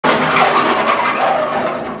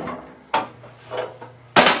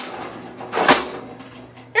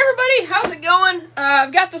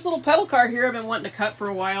I've got this little pedal car here I've been wanting to cut for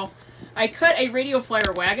a while. I cut a Radio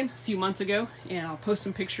Flyer wagon a few months ago, and I'll post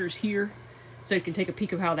some pictures here so you can take a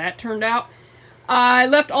peek of how that turned out. I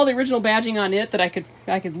left all the original badging on it that I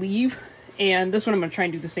could leave, and this one I'm going to try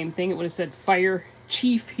and do the same thing. It would have said Fire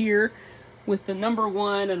Chief here with the number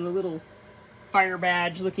 1 and a little fire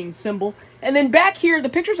badge looking symbol. And then back here, the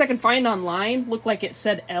pictures I can find online look like it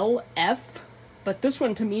said LF, but this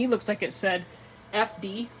one to me looks like it said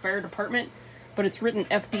FD, Fire Department, but it's written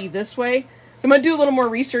FD this way. So I'm going to do a little more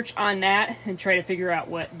research on that and try to figure out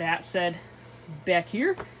what that said back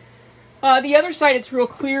here. The other side, it's real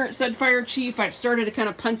clear. It said Fire Chief. I've started to kind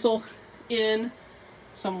of pencil in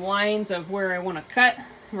some lines of where I want to cut.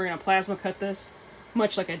 We're going to plasma cut this,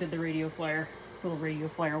 much like I did the Radio Flyer, little Radio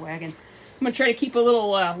Flyer wagon. I'm going to try to keep a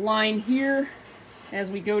little line here as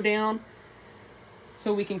we go down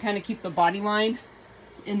so we can kind of keep the body line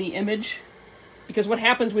in the image. Because what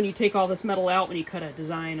happens when you take all this metal out when you cut a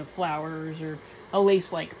design of flowers or a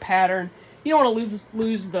lace-like pattern, you don't want to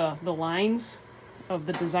lose the lines of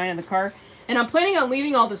the design of the car. And I'm planning on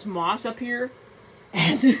leaving all this moss up here.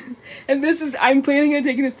 And I'm planning on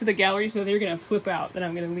taking this to the gallery, so they're going to flip out that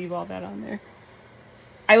I'm going to leave all that on there.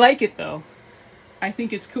 I like it, though. I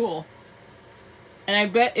think it's cool. And I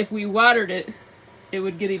bet if we watered it, it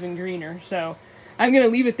would get even greener. So I'm going to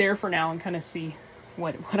leave it there for now and kind of see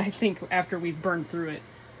what I think after we've burned through it.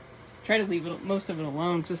 Try to leave most of it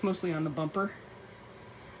alone, because it's mostly on the bumper.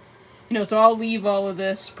 You know, so I'll leave all of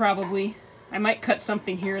this, probably. I might cut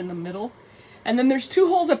something here in the middle. And then there's 2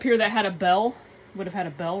 holes up here that had a bell. Would have had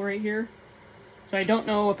a bell right here. So I don't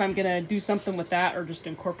know if I'm going to do something with that or just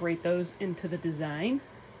incorporate those into the design.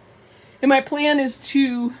 And my plan is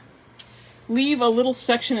to leave a little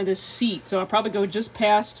section of this seat. So I'll probably go just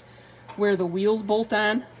past where the wheels bolt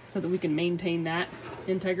on so that we can maintain that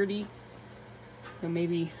integrity. And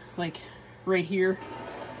maybe like right here,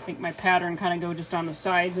 make my pattern kind of go just on the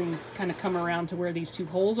sides and kind of come around to where these 2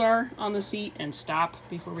 holes are on the seat and stop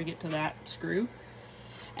before we get to that screw.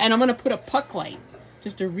 And I'm going to put a puck light,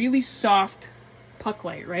 just a really soft puck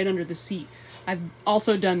light right under the seat. I've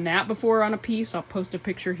also done that before on a piece. I'll post a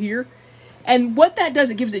picture here. And what that does,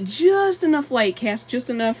 it gives it just enough light, casts just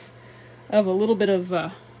enough of a little bit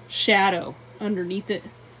of shadow underneath it.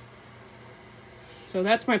 So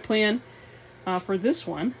that's my plan for this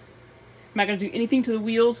one. I'm not going to do anything to the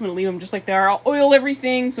wheels. I'm going to leave them just like they are. I'll oil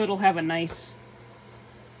everything so it'll have a nice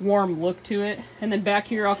warm look to it. And then back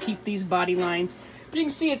here I'll keep these body lines. But you can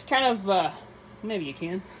see it's kind of, maybe you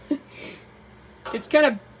can. It's kind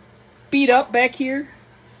of beat up back here.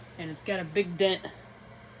 And it's got a big dent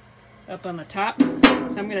up on the top. So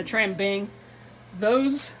I'm going to try and bang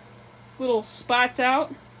those little spots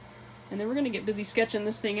out. And then we're going to get busy sketching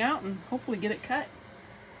this thing out and hopefully get it cut.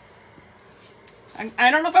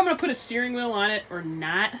 I don't know if I'm going to put a steering wheel on it or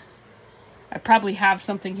not. I probably have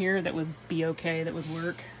something here that would be okay, that would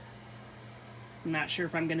work. I'm not sure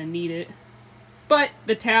if I'm going to need it. But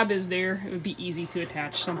the tab is there. It would be easy to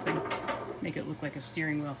attach something. Make it look like a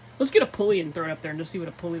steering wheel. Let's get a pulley and throw it up there and just see what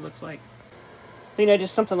a pulley looks like. So, you know,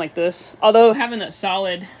 just something like this. Although having it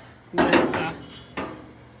solid with,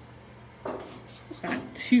 it's not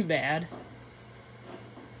too bad.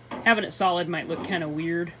 Having it solid might look kind of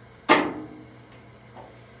weird.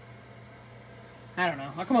 I don't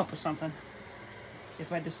know. I'll come up with something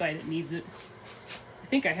if I decide it needs it. I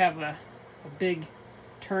think I have a big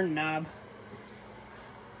turn knob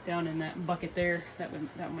down in that bucket there.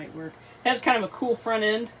 That might work. It has kind of a cool front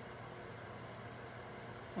end.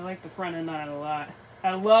 I like the front end on it a lot.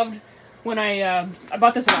 I loved when I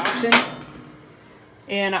bought this at auction,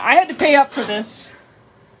 and I had to pay up for this,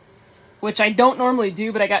 which I don't normally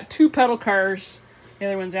do, but I got 2 pedal cars. The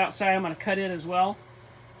other one's outside. I'm going to cut it as well.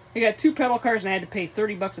 I got 2 pedal cars, and I had to pay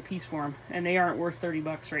 30 bucks a piece for them, and they aren't worth 30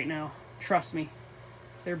 bucks right now. Trust me.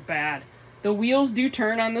 They're bad. The wheels do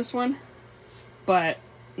turn on this one, but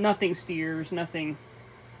nothing steers, nothing.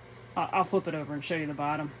 I'll flip it over and show you the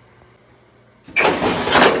bottom.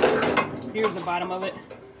 Here's the bottom of it.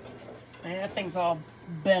 And that thing's all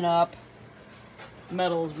bent up.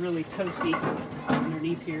 Metal is really toasty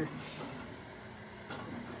underneath here.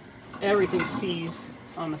 Everything's seized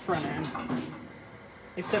on the front end.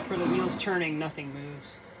 Except for the wheels turning, nothing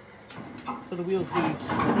moves. So the wheels do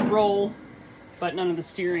roll, but none of the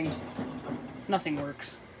steering, nothing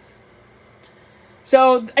works.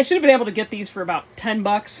 So I should have been able to get these for about 10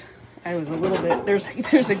 bucks. I was a little bit,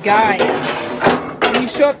 there's a guy, when you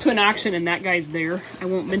show up to an auction and that guy's there, I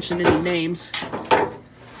won't mention any names.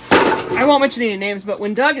 But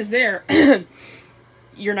when Doug is there,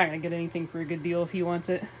 you're not going to get anything for a good deal if he wants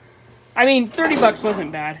it. I mean, 30 bucks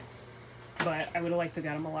wasn't bad, but I would have liked to have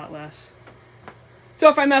got him a lot less. So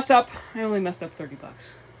if I mess up, I only messed up 30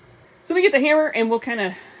 bucks. So we get the hammer and we'll kind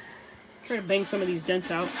of try to bang some of these dents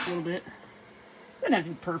out a little bit. Doesn't have to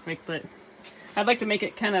be perfect, but I'd like to make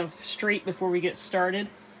it kind of straight before we get started.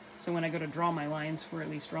 So when I go to draw my lines, we're at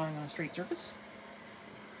least drawing on a straight surface.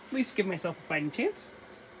 At least give myself a fighting chance.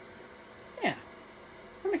 Yeah,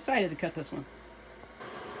 I'm excited to cut this one.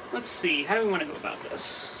 Let's see, how do we want to go about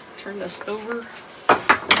this? Turn this over.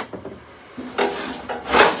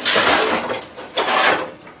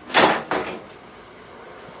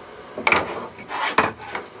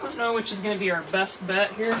 I don't know which is going to be our best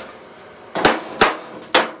bet here.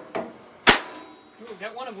 Ooh,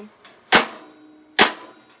 got one of them.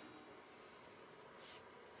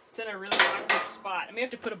 It's in a really awkward spot. I may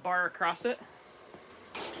have to put a bar across it.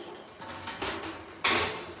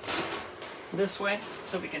 This way,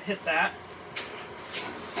 so we can hit that.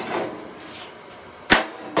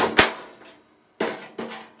 You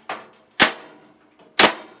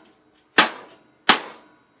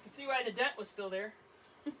can see why the dent was still there.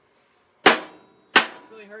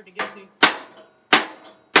 It's really hard to get to.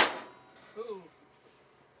 Ooh.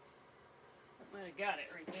 That might have got it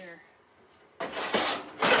right there.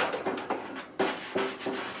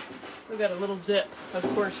 Still got a little dip, of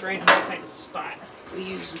course, right in that kind of spot. We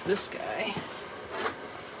use this guy.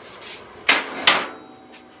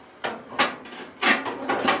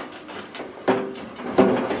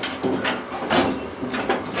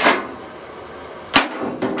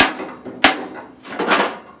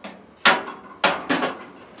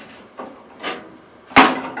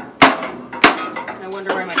 I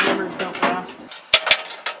wonder why my hammers don't last.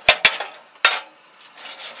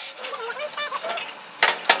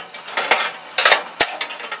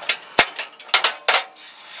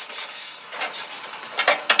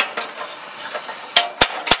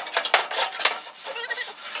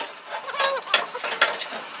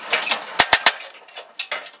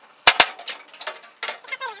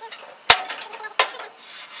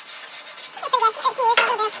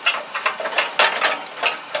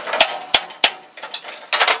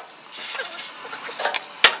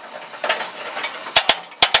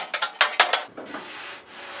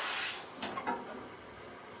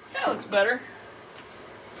 That looks better.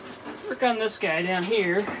 Let's work on this guy down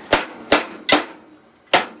here.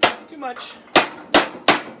 Too much.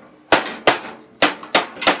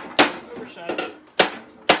 Overshot it.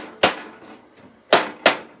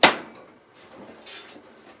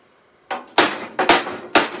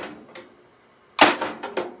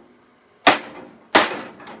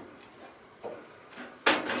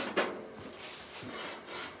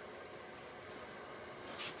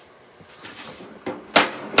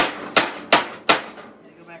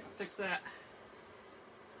 Fix that.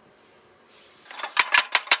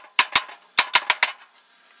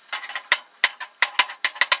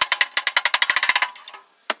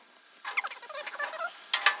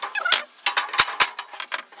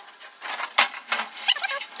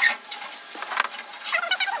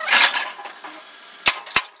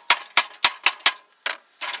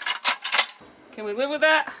 Can we live with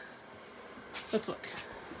that? Let's look.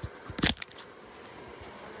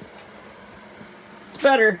 It's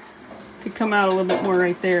better. Could come out a little bit more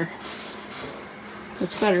right there.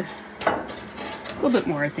 That's better. A little bit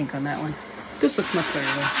more, I think, on that one. This looks much better,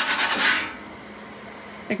 though.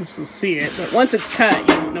 I can still see it, but once it's cut,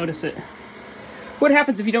 you won't notice it. What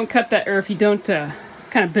happens if you don't cut that, or if you don't kind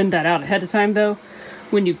of bend that out ahead of time, though?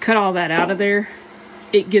 When you cut all that out of there,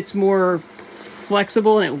 it gets more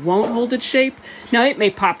flexible and it won't hold its shape. Now, it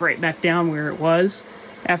may pop right back down where it was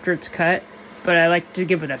after it's cut, but I like to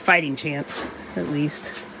give it a fighting chance, at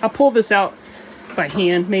least. I'll pull this out by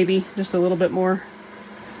hand, maybe, just a little bit more.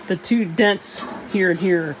 The two dents here and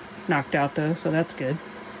here are knocked out, though, so that's good.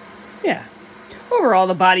 Yeah. Overall,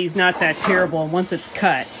 the body's not that terrible, and once it's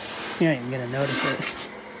cut, you're not even going to notice it.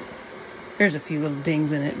 There's a few little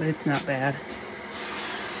dings in it, but it's not bad.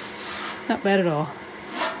 Not bad at all.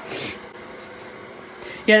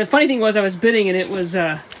 Yeah, the funny thing was I was bidding, and it was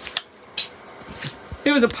a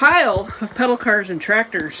pile of pedal cars and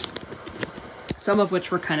tractors, some of which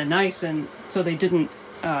were kind of nice, and so they didn't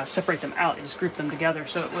separate them out. They just grouped them together.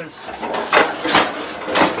 So it was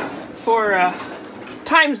for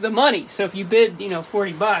times the money. So if you bid,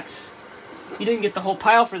 40 bucks, you didn't get the whole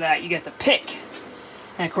pile for that. You get the pick.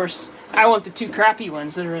 And of course, I want the two crappy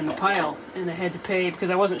ones that are in the pile, and I had to pay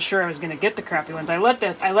because I wasn't sure I was going to get the crappy ones. I let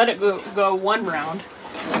it go one round,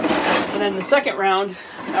 and then the second round,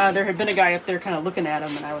 there had been a guy up there kind of looking at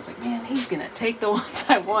them, and I was like, man, he's going to take the ones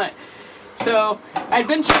I want. So I'd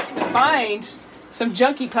been trying to find some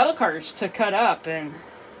junky pedal cars to cut up, and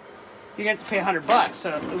you're going to have to pay $100 bucks.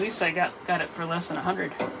 So at least I got it for less than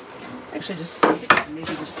 $100. Actually, just I think I can maybe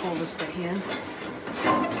just pull this by hand.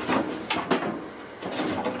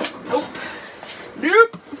 Nope.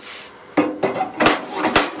 Nope.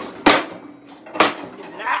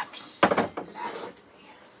 It laughs. It laughs at me.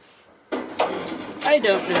 I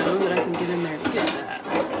don't know that I can get in there and get that.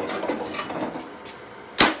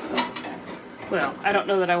 Well, I don't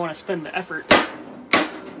know that I want to spend the effort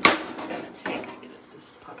it's gonna take to get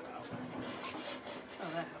this pop out. Oh,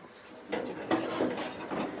 that helps. Let's do that.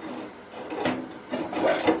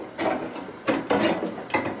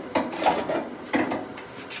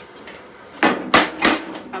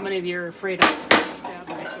 How many of you are afraid I'll stab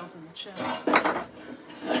myself in the chest?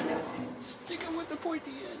 Stick them with the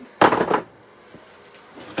pointy end.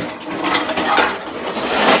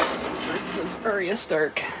 Birds of Arya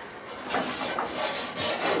Stark.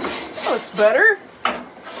 Looks better.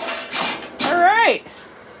 All right.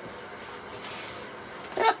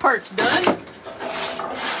 That part's done.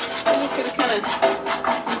 I'm just gonna kind of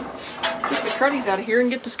get the cruddies out of here and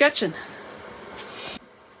get to sketching.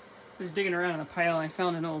 I was digging around in a pile and I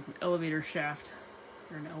found an old elevator shaft,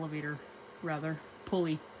 or an elevator, rather,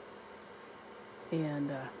 pulley.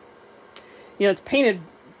 And, you know, it's painted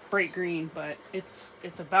bright green, but it's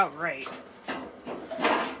about right.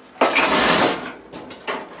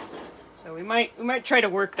 So we might try to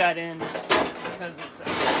work that in just because it's an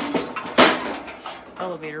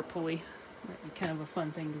elevator pulley. Might be kind of a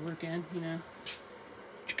fun thing to work in, you know.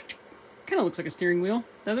 Kind of looks like a steering wheel,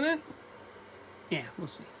 doesn't it? Yeah, we'll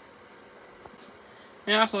see.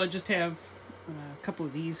 And also I just have a couple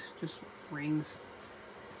of these, just rings.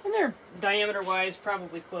 And they're diameter-wise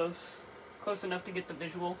probably close enough to get the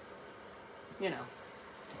visual. You know,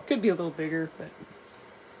 could be a little bigger, but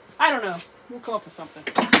I don't know. We'll come up with something.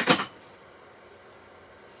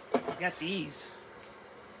 Got these.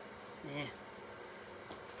 Yeah.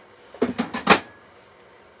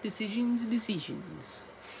 Decisions.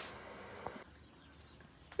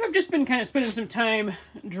 I've just been kind of spending some time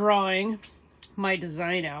drawing my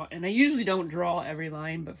design out, and I usually don't draw every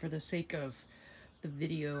line, but for the sake of the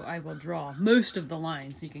video, I will draw most of the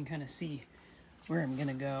lines so you can kind of see where I'm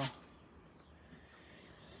gonna go.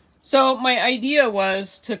 So my idea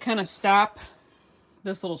was to kind of stop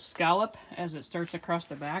this little scallop as it starts across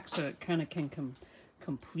the back, so it kind of can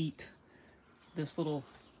complete this little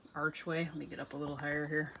archway. Let me get up a little higher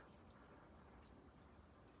here.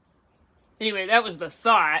 Anyway, that was the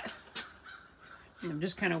thought. And I'm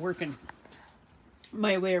just kind of working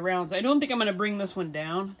my way around. So I don't think I'm going to bring this one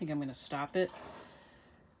down. I think I'm going to stop it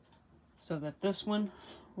so that this one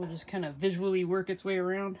will just kind of visually work its way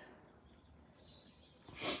around.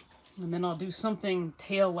 And then I'll do something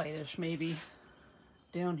tail lightish maybe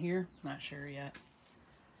down here. Not sure yet.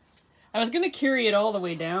 I was going to carry it all the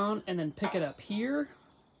way down and then pick it up here,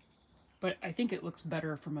 but I think it looks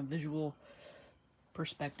better from a visual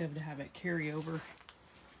perspective to have it carry over.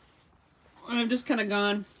 And I've just kind of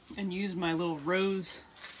gone and used my little rose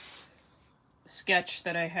sketch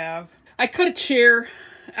that I have. I cut a chair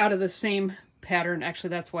out of the same pattern. Actually,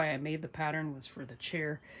 that's why I made the pattern, was for the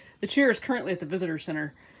chair. The chair is currently at the visitor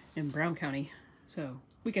center in Brown County, so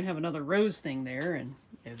we can have another rose thing there and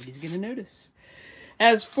nobody's gonna notice.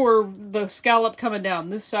 As for the scallop coming down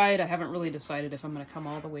this side, I haven't really decided if I'm gonna come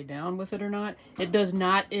all the way down with it or not. It does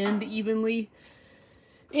not end evenly,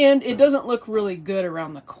 and it doesn't look really good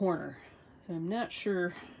around the corner. So I'm not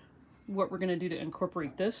sure what we're gonna do to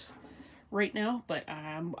incorporate this right now, but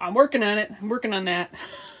I'm working on it. I'm working on that.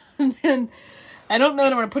 And then I don't know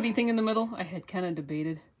that I'm gonna put anything in the middle. I had kind of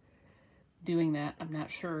debated doing that. I'm not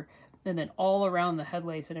sure. And then all around the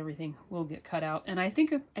headlights and everything will get cut out. And I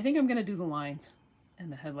think I'm gonna do the lines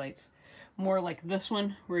and the headlights more like this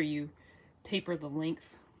one, where you taper the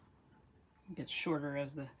length. It gets shorter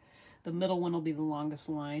as the middle one will be the longest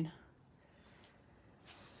line.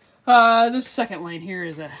 This second line here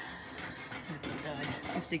is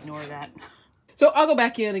just ignore that. So I'll go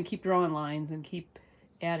back in and keep drawing lines and keep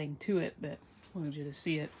adding to it, but I wanted you to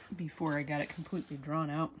see it before I got it completely drawn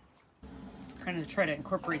out. I'm going to try to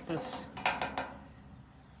incorporate this.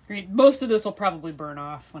 Most of this will probably burn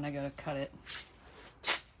off when I go to cut it.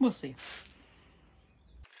 We'll see.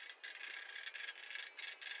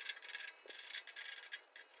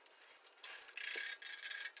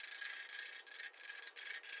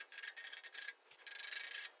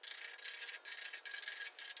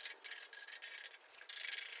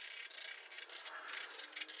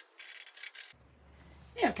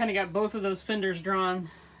 Yeah, I've kind of got both of those fenders drawn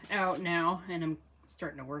out now, and I'm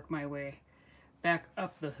starting to work my way back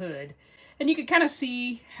up the hood. And you can kind of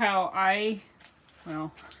see how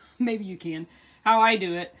well, maybe you can, how I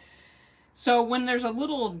do it. So when there's a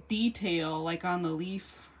little detail, like on the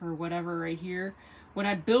leaf or whatever right here, when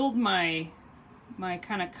I build my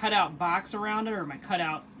kind of cutout box around it, or my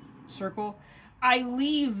cutout circle, I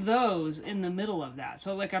leave those in the middle of that.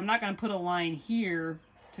 So like I'm not going to put a line here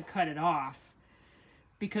to cut it off,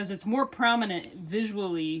 because it's more prominent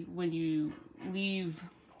visually when you leave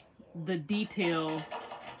the detail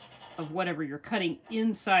of whatever you're cutting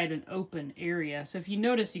inside an open area. So if you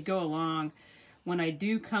notice, you go along, when I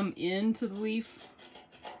do come into the leaf,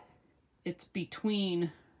 it's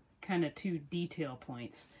between kind of two detail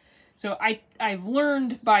points. So I've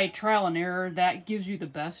learned by trial and error that gives you the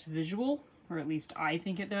best visual, or at least I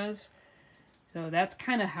think it does. So that's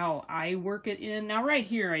kind of how I work it in. Now right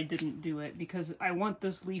here I didn't do it because I want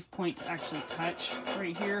this leaf point to actually touch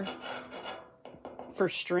right here for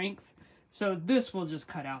strength. So this will just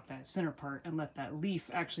cut out that center part and let that leaf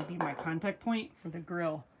actually be my contact point for the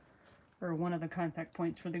grill, or one of the contact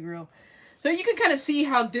points for the grill. So you can kind of see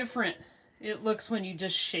how different it looks when you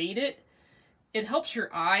just shade it. It helps your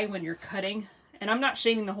eye when you're cutting. And I'm not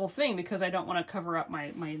shading the whole thing because I don't want to cover up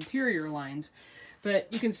my interior lines. But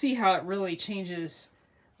you can see how it really changes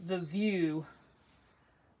the view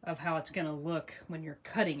of how it's going to look when you're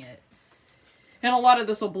cutting it. And a lot of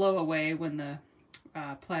this will blow away when the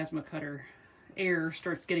plasma cutter air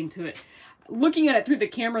starts getting to it. Looking at it through the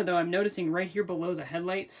camera though, I'm noticing right here below the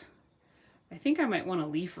headlights, I think I might want a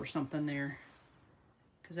leaf or something there,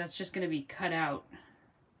 because that's just going to be cut out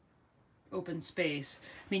open space.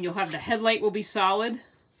 I mean, you'll have the headlight will be solid,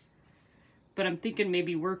 but I'm thinking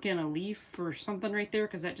maybe work in a leaf or something right there,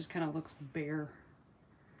 because that just kind of looks bare.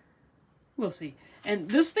 We'll see. And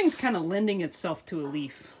this thing's kind of lending itself to a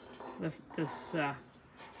leaf, this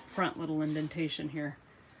front little indentation here.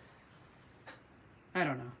 I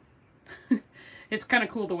don't know. It's kind of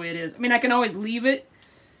cool the way it is. I mean, I can always leave it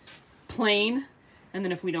plain, and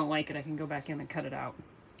then if we don't like it, I can go back in and cut it out.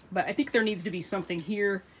 But I think there needs to be something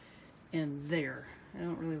here and there. I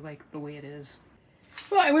don't really like the way it is.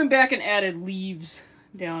 Well, I went back and added leaves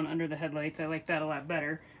down under the headlights. I like that a lot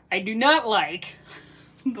better. I do not like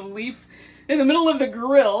the leaf in the middle of the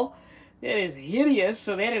grill. It is hideous,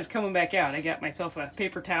 so that is coming back out. I got myself a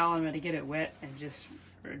paper towel. I'm going to get it wet and just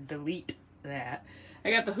delete that.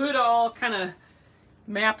 I got the hood all kind of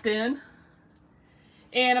mapped in,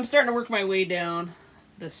 and I'm starting to work my way down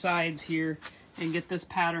the sides here and get this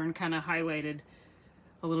pattern kind of highlighted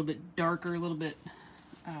a little bit darker, a little bit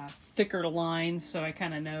thicker lines, so I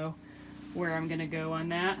kind of know where I'm going to go on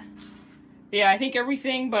that. Yeah, I think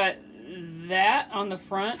everything but that on the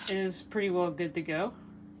front is pretty well good to go.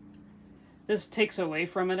 This takes away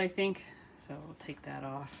from it, I think, so we'll take that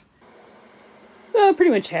off. Well, I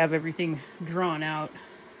pretty much have everything drawn out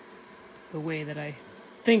the way that I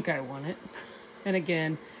think I want it. And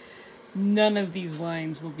again, none of these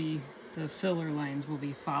lines will be, the filler lines will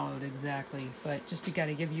be followed exactly, but just to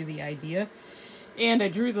kind of give you the idea. And I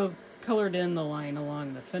colored in the line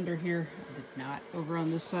along the fender here. I did not over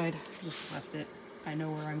on this side, just left it. I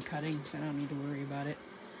know where I'm cutting, so I don't need to worry about it.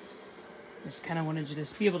 Just kind of wanted you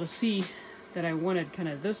to be able to see that I wanted kind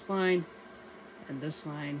of this line and this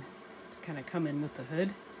line to kind of come in with the hood.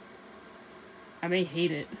 I may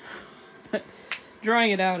hate it, but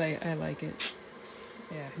drawing it out, I like it.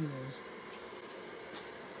 Yeah, who knows.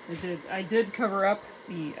 I did cover up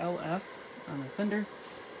the LF on the fender.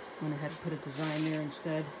 Went ahead and put a design there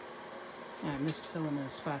instead. I missed filling in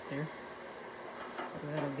a spot there, so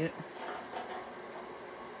that'll get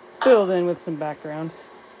filled in with some background.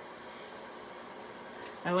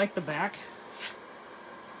 I like the back.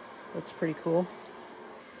 Looks pretty cool.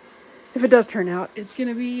 If it does turn out, it's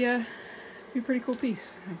gonna be a pretty cool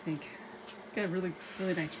piece, I think. Got a really,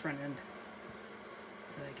 really nice front end.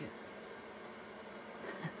 I like it.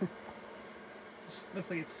 This looks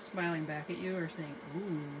like it's smiling back at you or saying,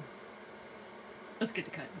 ooh. Let's get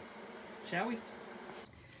to cutting, shall we?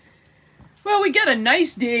 Well, we got a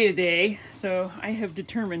nice day today, so I have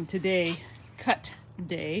determined today, cut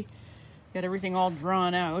day. Got everything all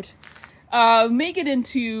drawn out. Make it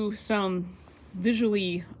into some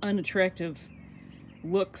visually unattractive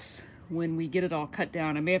looks when we get it all cut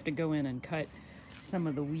down. I may have to go in and cut some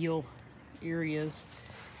of the wheel areas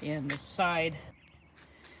and the side.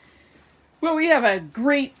 Well, we have a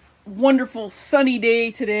great, wonderful, sunny day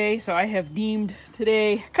today, so I have deemed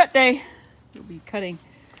today cut day. We'll be cutting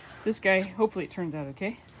this guy. Hopefully it turns out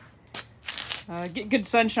okay. Get good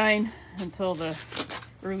sunshine until the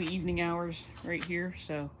early evening hours right here,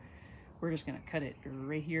 so we're just gonna cut it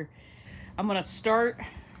right here. I'm gonna start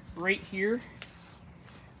right here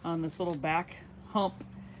on this little back hump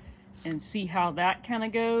and see how that kind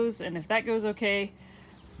of goes, and if that goes okay,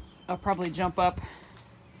 I'll probably jump up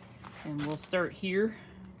and we'll start here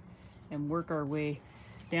and work our way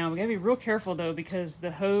down. We gotta be real careful though, because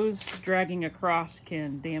the hose dragging across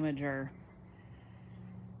can damage our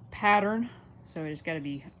pattern. So we just gotta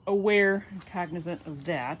be aware and cognizant of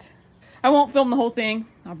that. I won't film the whole thing.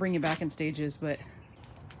 I'll bring you back in stages, but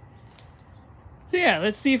so yeah,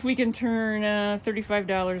 let's see if we can turn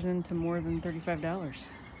 $35 into more than $35,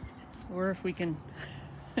 or if we can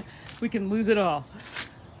we can lose it all.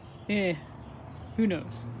 Yeah, who knows?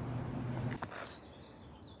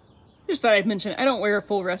 Just thought I'd mention, I don't wear a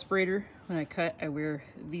full respirator when I cut. I wear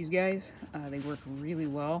these guys. They work really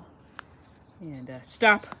well and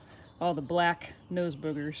stop all the black nose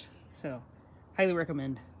boogers. So, highly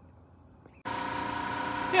recommend.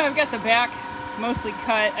 Yeah, I've got the back mostly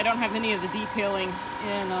cut. I don't have any of the detailing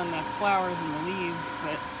in on the flowers and the leaves,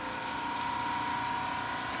 but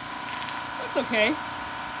that's okay.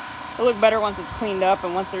 It'll look better once it's cleaned up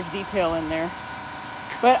and once there's detail in there.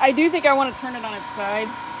 But I do think I want to turn it on its side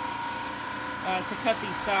to cut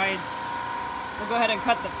these sides. We'll go ahead and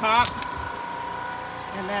cut the top,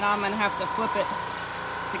 and then I'm going to have to flip it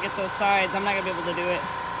to get those sides. I'm not going to be able to do it.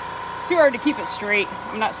 It's too hard to keep it straight.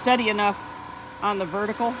 I'm not steady enough on the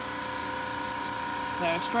vertical. So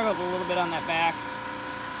I struggled a little bit on that back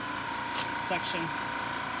section.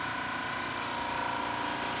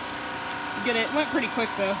 Get it. It went pretty quick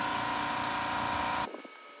though.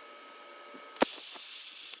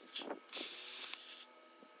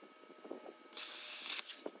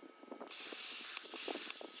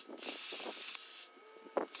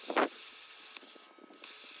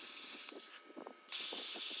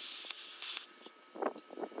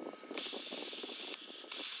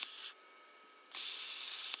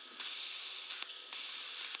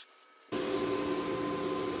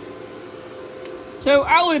 So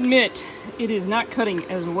I'll admit, it is not cutting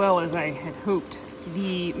as well as I had hoped.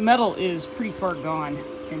 The metal is pretty far gone,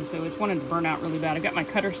 and so it's wanting to burn out really bad. I got my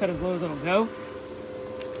cutter set as low as it'll go,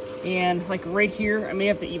 and like right here, I may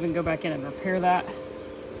have to even go back in and repair that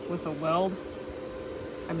with a weld.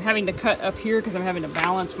 I'm having to cut up here because I'm having to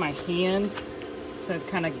balance my hand to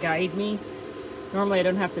kind of guide me. Normally I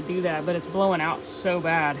don't have to do that, but it's blowing out so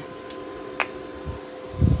bad.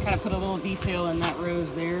 Kind of put a little detail in that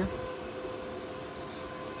rose there.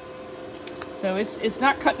 So it's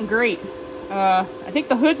not cutting great. I think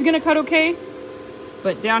the hood's gonna cut okay,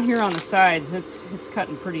 but down here on the sides, it's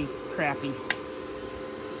cutting pretty crappy.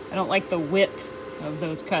 I don't like the width of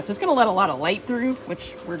those cuts. It's gonna let a lot of light through,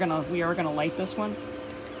 which we are gonna light this one.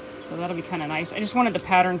 So that'll be kind of nice. I just wanted the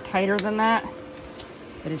pattern tighter than that,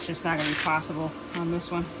 but it's just not gonna be possible on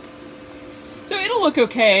this one. So it'll look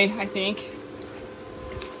okay, I think.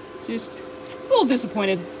 Just a little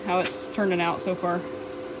disappointed how it's turning out so far.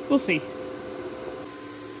 We'll see.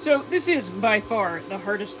 So this is by far the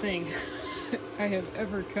hardest thing I have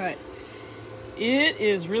ever cut. It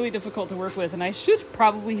is really difficult to work with, and I should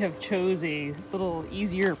probably have chose a little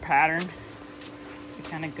easier pattern to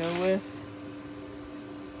kind of go with.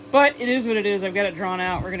 But it is what it is. I've got it drawn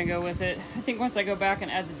out. We're going to go with it. I think once I go back and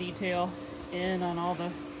add the detail in on all the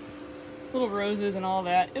little roses and all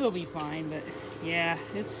that, it'll be fine. But yeah,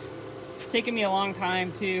 it's taken me a long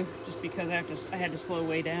time too, just because I had to slow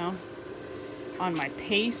way down on my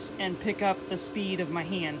pace and pick up the speed of my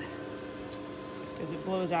hand because it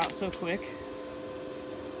blows out so quick.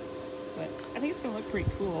 But I think it's gonna look pretty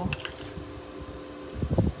cool.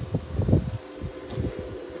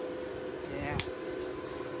 Yeah,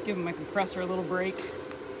 giving my compressor a little break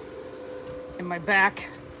and my back.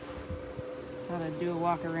 Thought I'd do a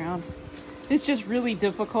walk around. It's just really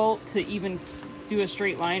difficult to even do a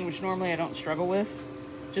straight line, which normally I don't struggle with,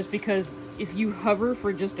 just because if you hover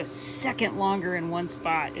for just a second longer in one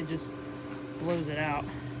spot, it just blows it out.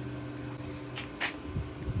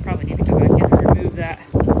 Probably need to go back in and remove that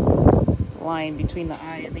line between the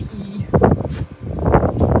I and the E,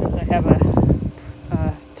 since I have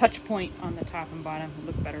a touch point on the top and bottom. It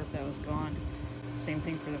would look better if that was gone. Same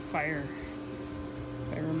thing for the fire.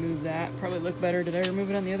 If I remove that, probably look better. Did I remove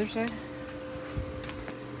it on the other side?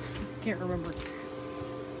 Can't remember.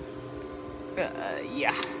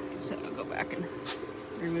 Yeah, so I'll go back and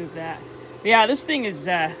remove that. But yeah, this thing is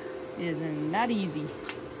not easy.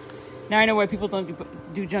 Now I know why people don't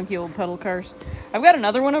do junky old pedal cars. I've got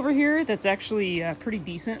another one over here that's actually pretty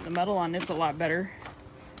decent. The metal on it's a lot better.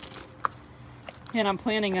 And I'm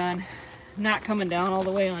planning on not coming down all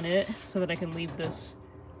the way on it so that I can leave this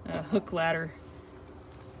hook ladder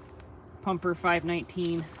pumper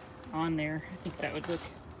 519 on there. I think that would look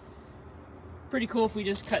pretty cool if we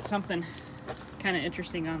just cut something kind of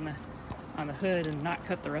interesting on the hood and not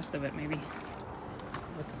cut the rest of it, maybe.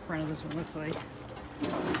 What the front of this one looks like.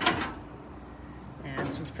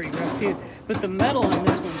 And so one's pretty rough too. But the metal in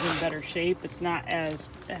this one's in better shape. It's not as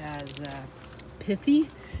pithy.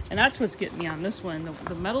 And that's what's getting me on this one.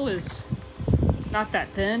 The metal is not that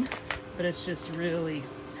thin, but it's just really,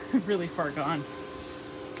 really far gone.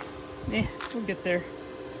 Yeah, we'll get there.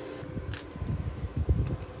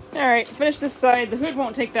 Alright, finish this side. The hood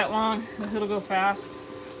won't take that long. The hood will go fast.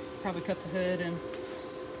 Probably cut the hood in,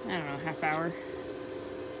 I don't know, half hour.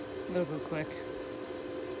 It'll go quick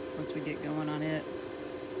once we get going on it.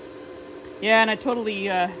 Yeah, and I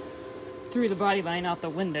totally threw the body line out the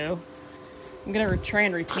window. I'm going to try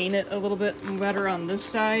and repaint it a little bit better on this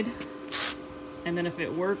side. And then if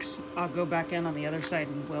it works, I'll go back in on the other side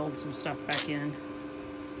and weld some stuff back in.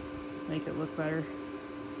 Make it look better.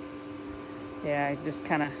 Yeah, I just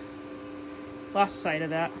kind of lost sight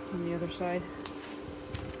of that on the other side.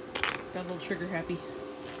 Got a little trigger happy.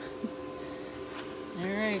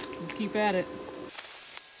 Alright, we'll keep at it.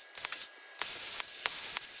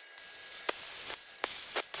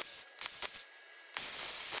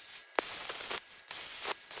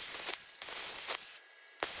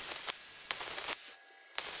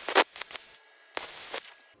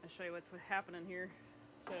 I'll show you what's happening here.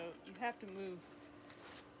 So you have to move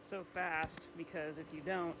so fast, because if you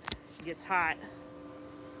don't, it gets hot,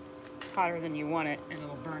 hotter than you want it, and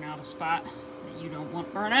it'll burn out a spot that you don't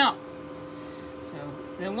want burn out. So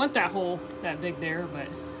I don't want that hole that big there, but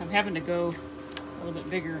I'm having to go a little bit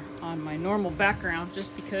bigger on my normal background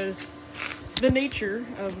just because the nature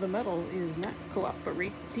of the metal is not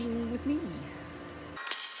cooperating with me.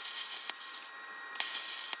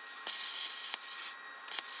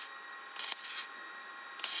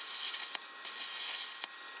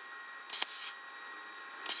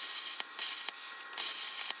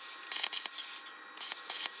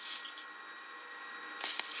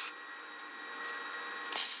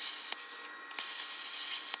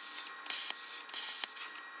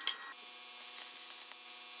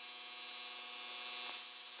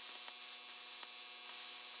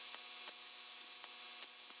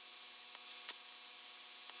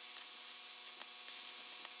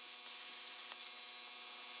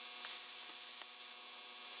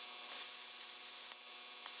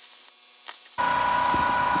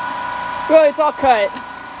 Well, it's all cut.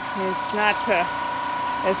 It's not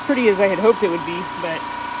as pretty as I had hoped it would be, but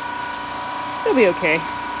it'll be okay.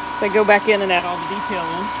 If I go back in and add all the detail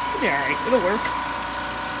in, it'll be alright. It'll work.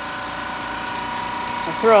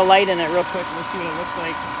 I'll throw a light in it real quick and we'll see what it looks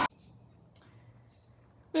like.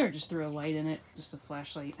 There, just threw a light in it. Just a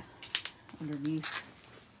flashlight underneath.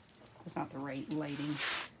 It's not the right lighting.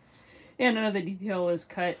 And another detail is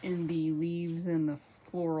cut in the leaves and the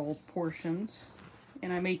floral portions.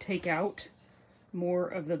 And I may take out more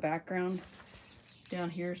of the background down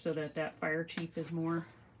here so that that fire chief is more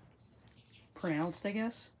pronounced, I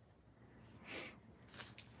guess.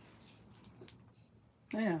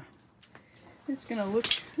 Yeah, it's gonna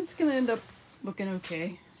end up looking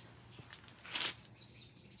okay.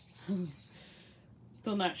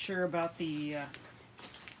 Still not sure about the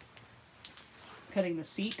cutting the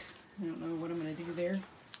seat. I don't know what I'm gonna do there.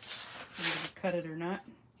 I'm gonna cut it or not.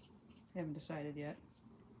 I haven't decided yet.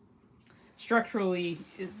 Structurally,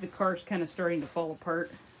 the car's kind of starting to fall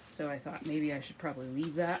apart, so I thought maybe I should probably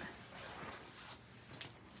leave that.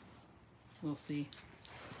 We'll see.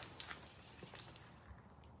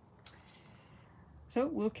 So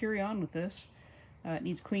we'll carry on with this. It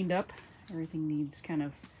needs cleaned up. Everything needs kind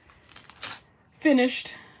of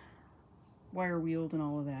finished, wire wheeled and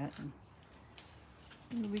all of that. And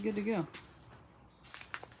it'll be good to go.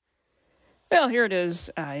 Well, here it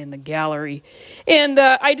is in the gallery. And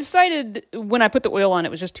I decided when I put the oil on,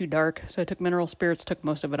 it was just too dark. So I took mineral spirits, took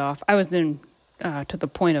most of it off. I was then to the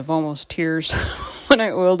point of almost tears when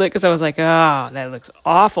I oiled it because I was like, ah, that looks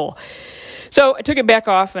awful. So I took it back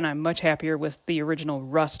off, and I'm much happier with the original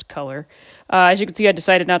rust color. As you can see, I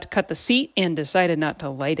decided not to cut the seat and decided not to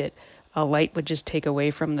light it. A light would just take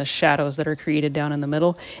away from the shadows that are created down in the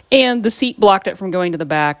middle. And the seat blocked it from going to the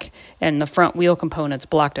back, and the front wheel components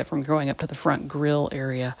blocked it from going up to the front grille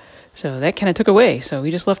area. So that kind of took away, so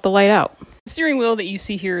we just left the light out. The steering wheel that you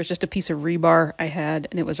see here is just a piece of rebar I had,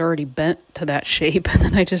 and it was already bent to that shape. And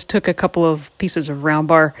then I just took a couple of pieces of round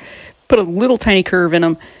bar, put a little tiny curve in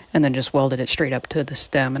them, and then just welded it straight up to the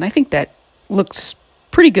stem. And I think that looks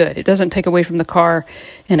pretty good. It doesn't take away from the car,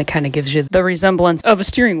 and it kind of gives you the resemblance of a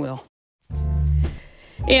steering wheel.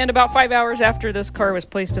 And about 5 hours after this car was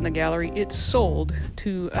placed in the gallery, it sold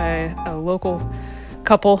to a local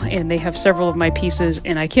couple, and they have several of my pieces,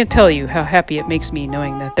 and I can't tell you how happy it makes me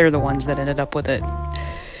knowing that they're the ones that ended up with it.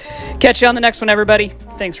 Catch you on the next one, everybody.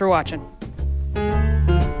 Thanks for watching.